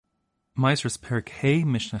Maasrot Perek Hey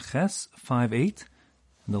Mishna Ches 5:8,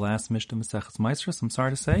 the last Mishnah Maseches Maasrot. I'm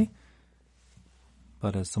sorry to say,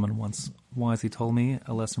 but as someone once wisely told me,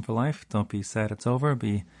 a lesson for life: don't be sad it's over,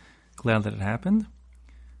 be glad that it happened.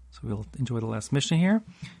 So we'll enjoy the last Mishnah here.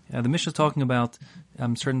 The Mishnah is talking about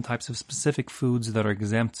certain types of specific foods that are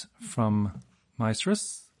exempt from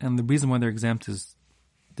Maasrot, and the reason why they're exempt is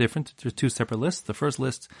different. There's two separate lists. The first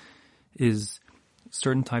list is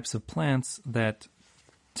certain types of plants that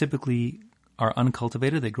typically are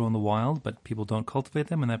uncultivated. They grow in the wild, but people don't cultivate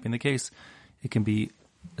them. And that being the case, it can be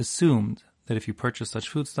assumed that if you purchase such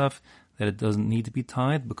foodstuff, that it doesn't need to be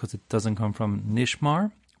tied because it doesn't come from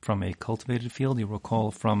nishmar, from a cultivated field. You recall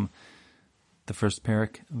from the first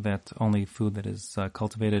parak that only food that is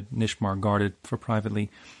cultivated, nishmar, guarded for privately,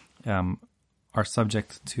 are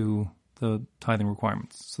subject to the tithing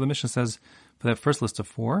requirements. So the Mishnah says, for that first list of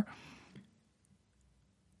four,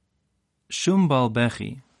 Shum bal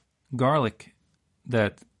bechi, garlic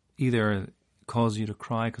that either causes you to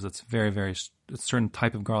cry because it's a certain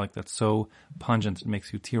type of garlic that's so pungent it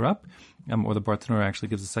makes you tear up, or the Bartanura actually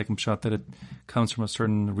gives a second shot that it comes from a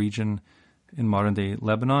certain region in modern day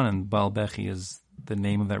Lebanon, and bal bechi is the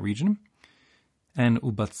name of that region. And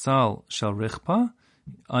ubatzal shel richpa,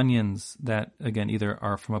 onions that again either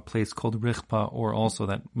are from a place called richpa or also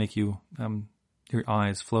that make you your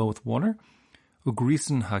eyes flow with water.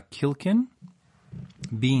 Ugrisen ha-kilkin,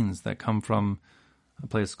 beans that come from a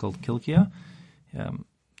place called Kilkia.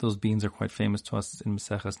 Those beans are quite famous to us in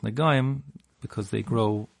Maseches Negaim because they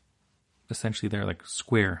grow, essentially they're like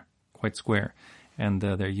square, quite square, and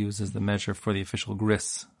they're used as the measure for the official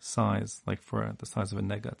gris size, like for the size of a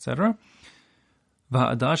nega, etc.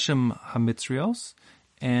 Va'adashim ha-mitzrios,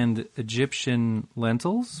 and Egyptian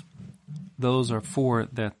lentils. Those are four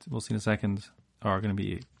that we'll see in a second are going to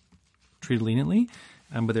be treated leniently,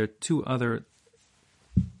 but there are two other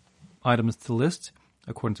items to list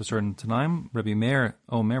according to certain Tanaim. Rabbi Meir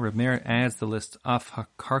adds the list af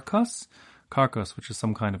ha-karkas, which is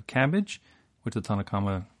some kind of cabbage, which the Tanna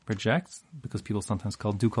Kama rejects because people sometimes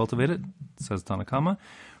do cultivate it, says Tanna Kama.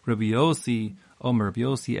 Rabbi Yossi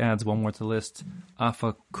adds one more to the list, af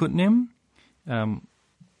ha-kutnim. Again,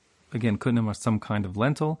 kutnim are some kind of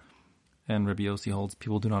lentil, and Rabbi Yossi holds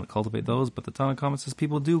people do not cultivate those, but the Tanna Kama says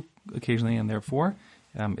people do occasionally, and therefore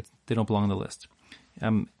they don't belong on the list.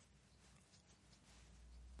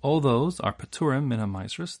 All those are paturim min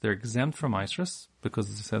ha-maasrot. They're exempt from maasrot because,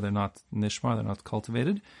 as I said, they're not nishmar, they're not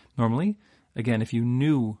cultivated normally. Again, if you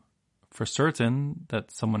knew for certain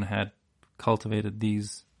that someone had cultivated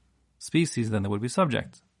these species, then they would be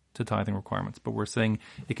subject to tithing requirements. But we're saying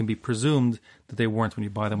it can be presumed that they weren't when you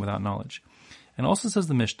buy them without knowledge. And also says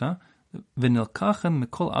the Mishnah, v'nilkachem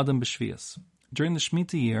mikol adam b'shvias. During the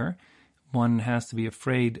Shemitah year, one has to be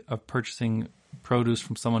afraid of purchasing produce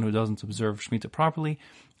from someone who doesn't observe Shemitah properly.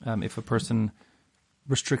 If a person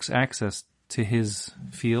restricts access to his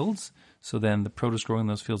fields, so then the produce growing in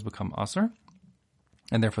those fields become asr,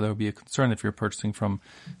 and therefore there would be a concern if you're purchasing from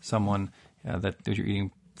someone that you're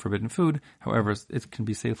eating forbidden food. However, it can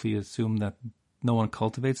be safely assumed that no one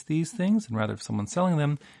cultivates these things, and rather if someone's selling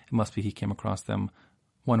them, it must be he came across them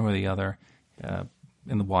one way or the other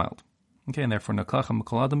in the wild. Okay, and therefore, Naklacham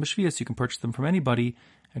Mikol Adam B'Shvias, you can purchase them from anybody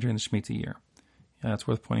during the Shemitah year. It's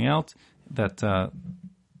worth pointing out that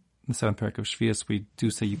in the 7th parak of Shvias, we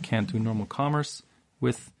do say you can't do normal commerce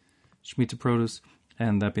with Shemitah produce,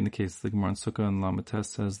 and that being the case, the Gemara in Sukkah and Lamates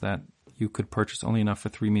says that you could purchase only enough for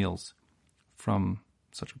 3 meals from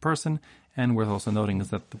such a person. And worth also noting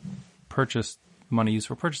is that the money used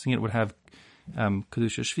for purchasing it would have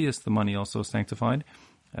Kedusha Shvias, the money also sanctified,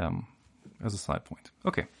 as a side point.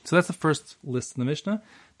 Okay, so that's the first list in the Mishnah.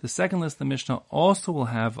 The second list in the Mishnah also will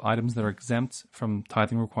have items that are exempt from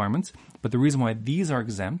tithing requirements, but the reason why these are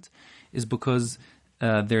exempt is because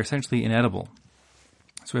they're essentially inedible.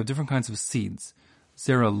 So we have different kinds of seeds.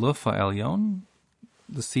 Zera lufa elyon,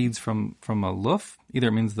 the seeds from a luf. Either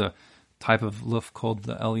it means the type of luf called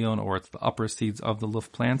the elyon, or it's the upper seeds of the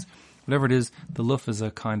luf plants. Whatever it is, the luf is a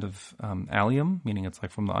kind of allium, meaning it's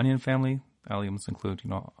like from the onion family. Alliums include,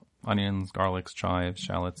 onions, garlics, chives,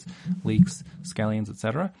 shallots, leeks, scallions,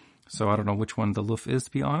 etc. So I don't know which one the luf is,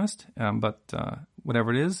 to be honest. But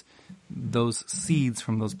whatever it is, those seeds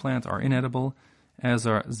from those plants are inedible, as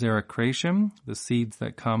are zera krashim, the seeds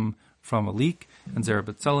that come from a leek, and zera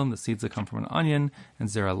betzelim, the seeds that come from an onion, and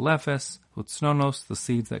zera lefes, utsnonos, the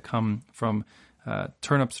seeds that come from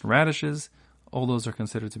turnips and radishes. All those are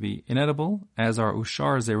considered to be inedible, as are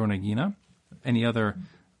ushar zeronagina, any other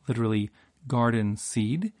literally garden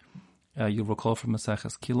seed. You'll recall from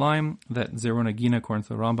Maseches Kilaim that zeronagina, according to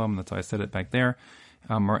the Rambam, that's why I said it back there,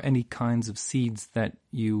 are any kinds of seeds that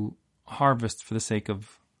you harvest for the sake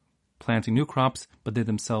of planting new crops, but they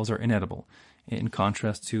themselves are inedible. In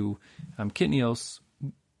contrast to kitnios,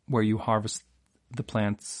 where you harvest the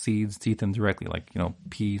plant seeds to eat them directly, like,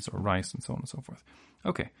 peas or rice and so on and so forth.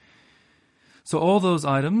 Okay. So all those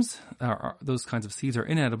items, those kinds of seeds are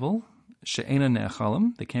inedible. She'ena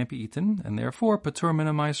ne'achalim, they can't be eaten, and therefore, patur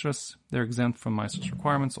mina maasrot, they're exempt from maasrot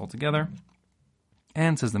requirements altogether.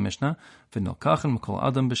 And, says the Mishnah, v'nilkachen m'kol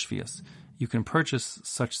adam b'shvias. You can purchase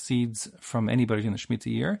such seeds from anybody in the Shemitah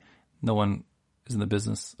year. No one is in the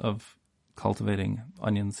business of cultivating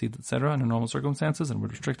onion seeds, etc., under normal circumstances and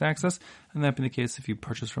would restrict access. And that being the case, if you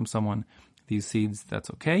purchase from someone these seeds, that's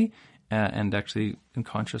okay. And actually, in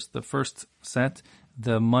contrast, the first set,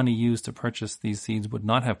 the money used to purchase these seeds would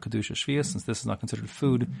not have kedusha shvius, since this is not considered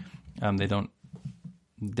food. They don't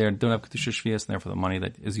have kedusha shvius, and therefore the money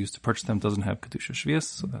that is used to purchase them doesn't have kedusha shvius.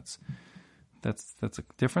 So that's a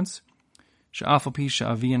difference. Sha'afal pi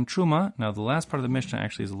sha'avian truma. Now the last part of the Mishnah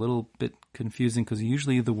actually is a little bit confusing, because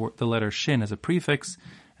usually the letter shin as a prefix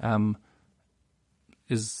means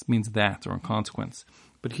that, or in consequence.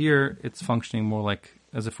 But here it's functioning more like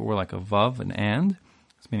as if it were like a vav, an and.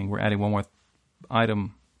 It's meaning we're adding one more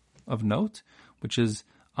item of note, which is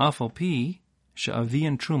afal pi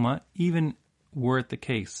sha'avian truma. Even were it the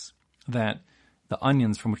case that the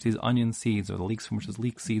onions from which these onion seeds, or the leeks from which these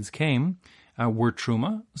leek seeds came, were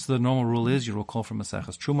truma. So the normal rule is, you recall from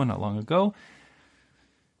Maseches Truma not long ago,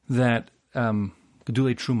 that gedulei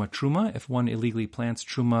truma, if one illegally plants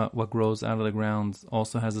truma, what grows out of the ground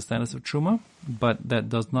also has the status of truma, but that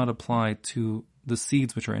does not apply to the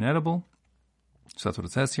seeds which are inedible. So that's what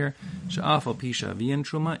it says here. Sha'afal pi sha'avian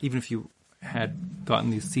truma, even if you had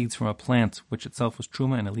gotten these seeds from a plant which itself was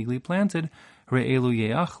truma and illegally planted, re'elu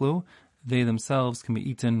ye'achlu, they themselves can be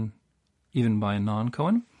eaten even by a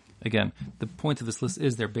non-Kohen. Again, the point of this list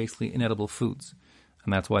is they're basically inedible foods,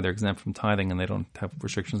 and that's why they're exempt from tithing and they don't have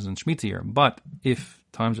restrictions in Shemitah year. But if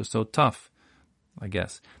times are so tough, I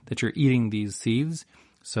guess, that you're eating these seeds,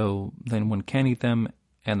 so then one can eat them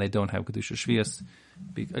and they don't have kedusha shvius.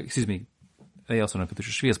 They also don't have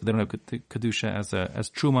kedusha shvius, but they don't have kedusha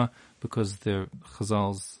as truma, because the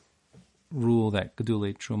Chazal's rule that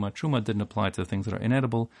gedulei truma didn't apply to the things that are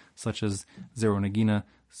inedible, such as zero nagina,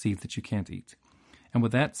 seeds that you can't eat. And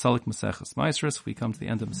with that, Salik Maseches Maasrot, we come to the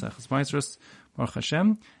end of Maseches Maasrot, Baruch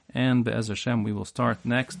Hashem, and Be'ez Hashem, we will start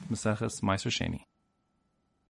next Maseches Maaser Sheni.